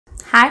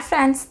Hi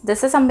friends,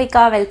 this is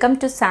Ambika. Welcome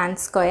to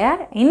Sansquare.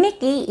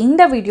 இன்னைக்கு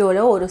இந்த வீடியோல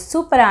ஒரு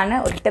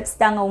சூப்பரான ஒரு டிப்ஸ்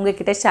தாங்க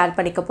உங்ககிட்ட ஷேர்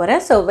பண்ணிக்க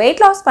போறேன். So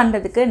weight loss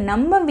பண்றதுக்கு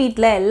நம்ம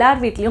வீட்ல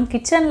எல்லார் வீட்லயும்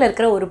கிச்சன்ல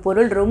இருக்கிற ஒரு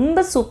பொருள்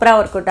ரொம்ப சூப்பரா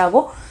வொர்க் அவுட்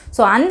ஆகும்.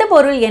 So அந்த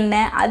பொருள்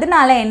என்ன,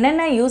 அதனால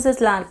என்னென்ன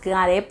யூசஸ்லாம் இருக்கு,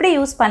 அதை எப்படி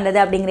யூஸ்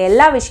பண்றது அப்படிங்கற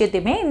எல்லா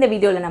விஷயத்தையுமே இந்த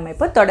வீடியோல நம்ம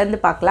இப்போ தொடர்ந்து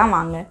பார்க்கலாம்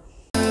வாங்க.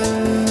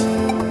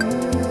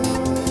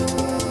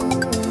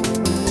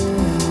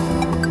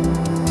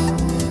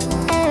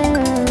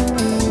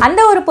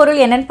 அந்த ஒரு பொருள்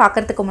என்னன்னு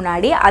பார்க்கிறதுக்கு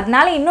முன்னாடி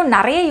அதனால இன்னும்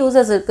நிறைய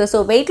யூசஸ் இருக்கு. ஸோ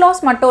வெயிட்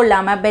லாஸ் மட்டும்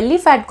இல்லாமல் பெல்லி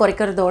ஃபேட்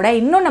குறைக்கிறதோட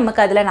இன்னும்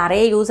நமக்கு அதில்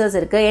நிறைய யூசஸ்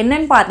இருக்கு.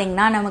 என்னன்னு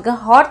பார்த்தீங்கன்னா நமக்கு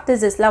ஹார்ட்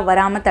டிசீஸ்லாம்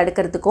வராமல்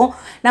தடுக்கிறதுக்கும்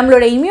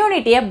நம்மளோட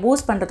இம்யூனிட்டியை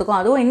பூஸ்ட் பண்ணுறதுக்கும்,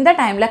 அதுவும் இந்த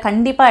டைமில்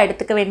கண்டிப்பாக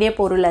எடுத்துக்க வேண்டிய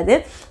பொருள் அது.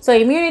 ஸோ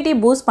இம்யூனிட்டி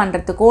பூஸ்ட்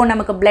பண்ணுறதுக்கும்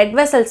நமக்கு பிளட்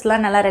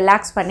வெசல்ஸ்லாம் நல்லா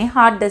ரிலாக்ஸ் பண்ணி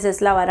ஹார்ட்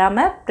டிசீஸ்லாம்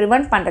வராமல்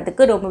ப்ரிவெண்ட்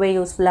பண்ணுறதுக்கு ரொம்பவே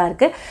யூஸ்ஃபுல்லாக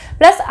இருக்குது.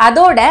 ப்ளஸ்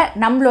அதோட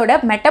நம்மளோட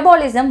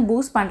மெட்டபாலிசம்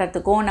பூஸ்ட்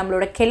பண்ணுறதுக்கும்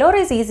நம்மளோட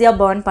கெலோரிஸ் ஈஸியாக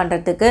பர்ன்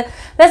பண்ணுறதுக்கு,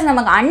 ப்ளஸ்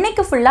நமக்கு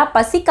அன்னைக்கு ஃபுல்லாக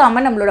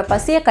பசிக்காம நம்மளோட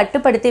பசியை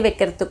கட்டுப்படுத்தி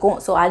வைக்கிறதுக்கும்,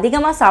 ஸோ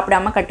அதிகமாக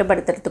சாப்பிடாம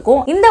கட்டுப்படுத்துறதுக்கும்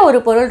இந்த ஒரு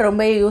பொருள்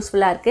ரொம்ப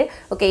யூஸ்ஃபுல்லாக இருக்குது.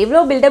 ஓகே,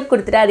 இவ்வளோ பில்டப்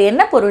கொடுத்துட்டு அது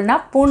என்ன பொருள்னா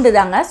பூண்டு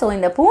தாங்க. ஸோ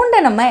இந்த பூண்டை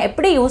நம்ம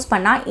எப்படி யூஸ்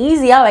பண்ணால்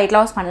ஈஸியாக வெயிட்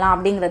லாஸ் பண்ணலாம்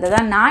அப்படிங்கிறத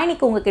தான் நான்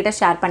இன்னைக்கு உங்ககிட்ட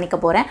ஷேர் பண்ணிக்க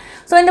போகிறேன்.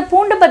 ஸோ இந்த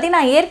பூண்டை பற்றி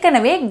நான்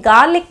ஏற்கனவே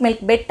garlic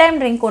milk bed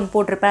time drink ஒன்று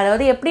போட்டிருப்பேன்.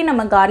 அதாவது எப்படி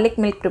நம்ம கார்லிக்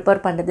மில்க்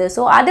ப்ரிப்பேர் பண்ணுறது,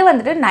 ஸோ அது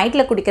வந்துட்டு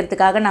நைட்டில்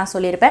குடிக்கிறதுக்காக நான்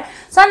சொல்லியிருப்பேன்.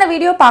 ஸோ அந்த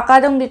வீடியோ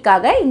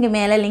பார்க்காதவங்களுக்காக இங்கே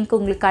மேலே லிங்க்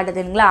உங்களுக்கு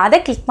காட்டுதுங்களா, அதை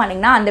கிளிக்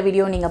பண்ணிங்கன்னா அந்த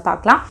வீடியோ நீங்கள்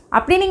பார்க்கலாம்.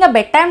 அப்படி நீங்கள்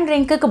பெட் டைம்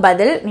ட்ரிங்க்குக்கு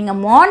பதில் நீங்கள்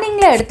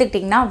மார்னிங்கில்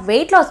எடுத்துக்கிட்டிங்கன்னா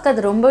வெயிட் லாஸ்க்கு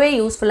அது ரொம்பவே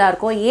யூஸ்ஃபுல்லாக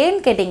இருக்கும். ஏன்னு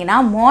கேட்டிங்கன்னா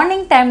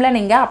மார்னிங் டைமில்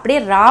நீங்கள் அப்படியே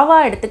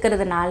ராவாக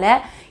எடுத்துக்கிறதுனால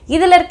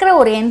இதில் இருக்கிற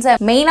ஒரு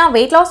என்சைம் மெயினாக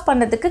வெயிட் லாஸ்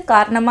பண்ணுறதுக்கு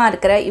காரணமாக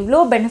இருக்கிற இவ்வளோ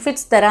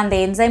பெனிஃபிட்ஸ் தர அந்த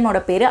என்சைமோட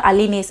பேர்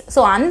அலினேஸ்.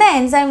 ஸோ அந்த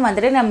என்சைம்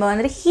வந்துட்டு நம்ம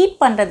வந்துட்டு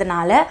ஹீட்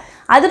பண்ணுறதுனால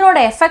அதனோட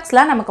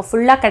எஃபெக்ட்ஸ்லாம் நமக்கு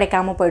ஃபுல்லாக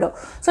கிடைக்காம போயிடும்.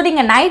 ஸோ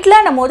நீங்கள்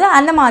நைட்டில் போது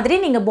அந்த மாதிரி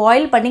நீங்கள்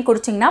பாயில் பண்ணி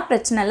குடிச்சிங்கன்னா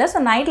பிரச்சனை இல்லை. ஸோ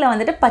நைட்டில்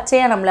வந்துட்டு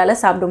பச்சையாக நம்மளால்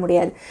சாப்பிட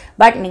முடியாது.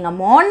 பட் நீங்கள்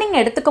மார்னிங்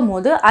எடுத்துக்கும்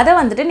போது அதை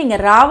வந்துட்டு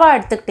நீங்கள் ராவாக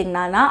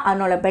எடுத்துக்கிட்டிங்கன்னா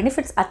அதனோட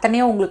பெனிஃபிட்ஸ்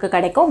அத்தனையும் உங்களுக்கு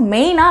கிடைக்கும்.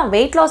 மெயினாக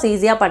வெயிட் லாஸ்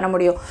ஈஸியாக பண்ண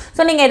முடியும்.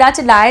 ஸோ நீங்கள்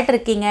ஏதாச்சும் டயட்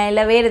இருக்கீங்க,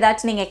 இல்லை வேறு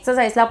ஏதாச்சும் நீங்கள்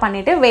எக்ஸசைஸ்லாம்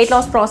பண்ணிவிட்டு வெயிட்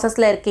லாஸ்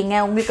ப்ராசஸில் இருக்கீங்க,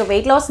 உங்களுக்கு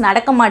வெயிட் லாஸ்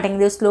நடக்க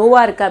மாட்டேங்குது,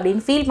 ஸ்லோவாக இருக்குது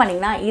அப்படின்னு ஃபீல்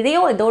பண்ணிங்கன்னா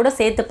இதையும் இதோடு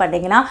சேர்த்து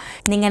பண்ணிங்கன்னா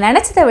நீங்கள்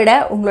நினச்சதை விட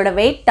உங்களோட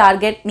வெயிட்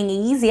டார்கெட்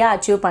நீங்கள் ஈஸியாக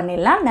அச்சீவ் பண்ணிடலாம்,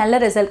 நல்ல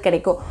ரிசல்ட்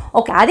கிடைக்கும்.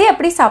 ஓகே, அது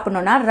எப்படி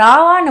சாப்பிடணும்னா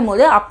ராவானும்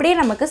போது அப்படியே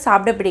நமக்கு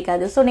சாப்பிட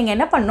பிடிக்காது. ஸோ நீங்கள்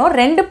என்ன பண்ணணும்,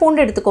 2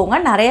 பூண்டு எடுத்துக்கோங்க,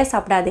 நிறைய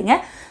சாப்பிடாதீங்க.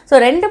 ஸோ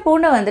 2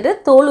 பூண்டை வந்துட்டு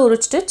தோல்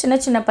உரிச்சிட்டு, சின்ன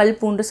சின்ன பல்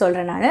பூண்டு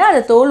சொல்கிறேன் நான், அதை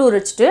தோல்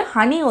உரிச்சிட்டு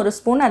ஹனி ஒரு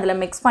ஸ்பூன் அதில்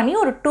மிக்ஸ் பண்ணி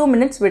ஒரு 2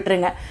 மினிட்ஸ்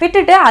விட்டுருங்க.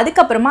 விட்டுட்டு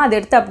அதுக்கப்புறமா அதை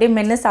எடுத்து அப்படியே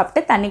மென்று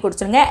சாப்பிட்டு தண்ணி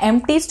குடிச்சிருங்க.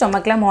 எம்டி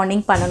ஸ்டொமக்கில்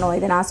மார்னிங் பண்ணணும்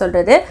இது நான்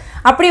சொல்கிறது.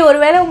 அப்படி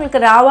ஒருவேளை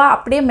உங்களுக்கு ராவா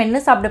அப்படியே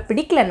மென்று சாப்பிட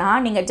பிடிக்கலனா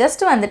நீங்கள்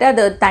ஜஸ்ட் வந்துட்டு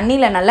அதை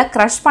தண்ணியில் நல்லா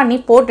க்ரஷ் பண்ணி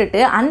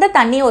போட்டுட்டு அந்த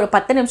தண்ணியை ஒரு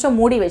 10 நிமிஷம்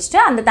மூடி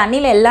வச்சுட்டு அந்த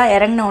தண்ணியில் எல்லாம்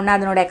இறங்கினோடனே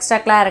அதனோட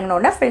எக்ஸ்ட்ராக்கெலாம்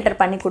இறங்கினோடனே ஃபில்டர்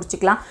பண்ணி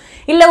குடிச்சிக்கலாம்.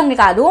 இல்லை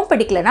உங்களுக்கு அதுவும்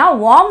பிடிக்கலனா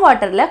வார்ம்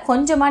வாட்டரில்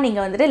கொஞ்சமாக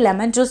நீங்கள் வந்துட்டு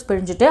லெமன் ஜூஸ்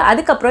பிழிஞ்சிட்டு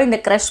அதுக்கப்புறம் இந்த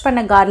க்ரஷ் பண்ண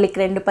கார்லிக்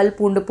 2 பல்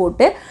பூண்டு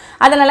போட்டு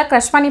அதை நல்லா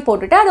க்ரஷ் பண்ணி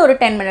போட்டுட்டு அது ஒரு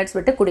 10 மினிட்ஸ்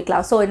விட்டு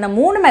குடிக்கலாம். ஸோ இந்த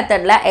 3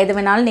 மெத்தடில் எது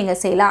வேணாலும் நீங்கள்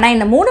செய்யலாம். ஆனால்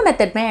இந்த 3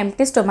 மெத்தட்மே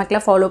எம்டி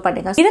ஸ்டொமக்கில் ஃபாலோ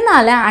பண்ணுங்க.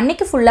 இதனால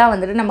அன்னைக்கு ஃபுல்லாக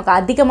வந்துட்டு நமக்கு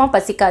அதிகமாக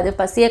பசிக்காது,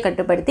 பசியை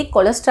கட்டுப்படுத்தி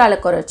கொலஸ்ட்ராலை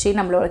குறைச்சி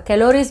நம்மளோட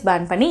கெலோரிஸ்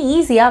பேர்ன் பண்ணி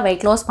ஈஸியாக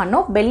வெயிட் லாஸ்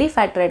பண்ணோம். பெல்லி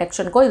ஃபேட்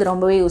ரிடக்ஷனுக்கும் இது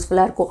ரொம்பவே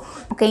யூஸ்ஃபுல்லாக இருக்கும்.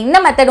 ஓகே, இந்த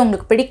மெத்தட்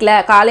உங்களுக்கு பிடிக்கல,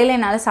 காலையில்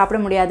என்னால் சாப்பிட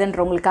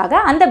முடியாதுன்றவங்களுக்காக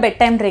அந்த பெட்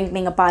டைம் ட்ரிங்க்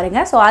நீங்கள்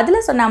பாருங்கள். ஸோ அதில்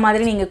சொன்ன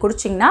மாதிரி நீங்கள்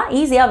குடிச்சிங்கன்னா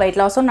ஈஸியாக வெயிட்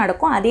லாஸும்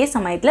நடக்கும், அதே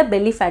சமயத்தில்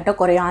பெல்லி ஃபேட்டோ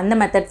குறையும். அந்த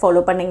மெத்தட்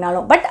ஃபாலோ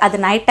பண்ணிங்கனாலும், பட் அது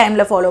நைட்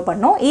டைமில் ஃபாலோ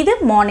பண்ணணும், இது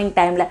மார்னிங்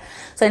டைமில்.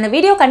 ஸோ இந்த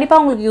வீடியோ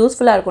கண்டிப்பாக உங்களுக்கு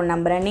யூஸ்ஃபுல்லாக இருக்கும்னு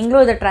நம்புகிறேன்.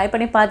 நீங்களும் இதை ட்ரை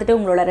பண்ணி பார்த்துட்டு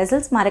உங்களோட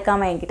ரிசல்ட்ஸ்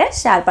மறக்காமல் என்கிட்ட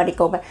ஷேர்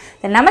பண்ணிக்கோங்க.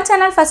 நம்ம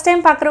சேனல் ஃபஸ்ட்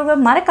டைம் பார்க்குறவங்க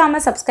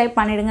மறக்காமல் சப்ஸ்கிரைப்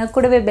பண்ணிவிடுங்க,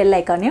 கூடவே பெல்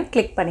ஐக்கானையும்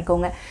கிளிக்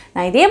பண்ணிக்கோங்க.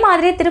 நான் இதே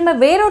மாதிரி திரும்ப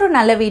வேறொரு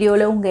நல்ல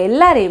வீடியோவில் உங்கள்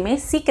எல்லாரையுமே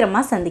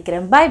சீக்கிரமாக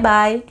சந்திக்கிறேன். பாய்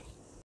பாய்.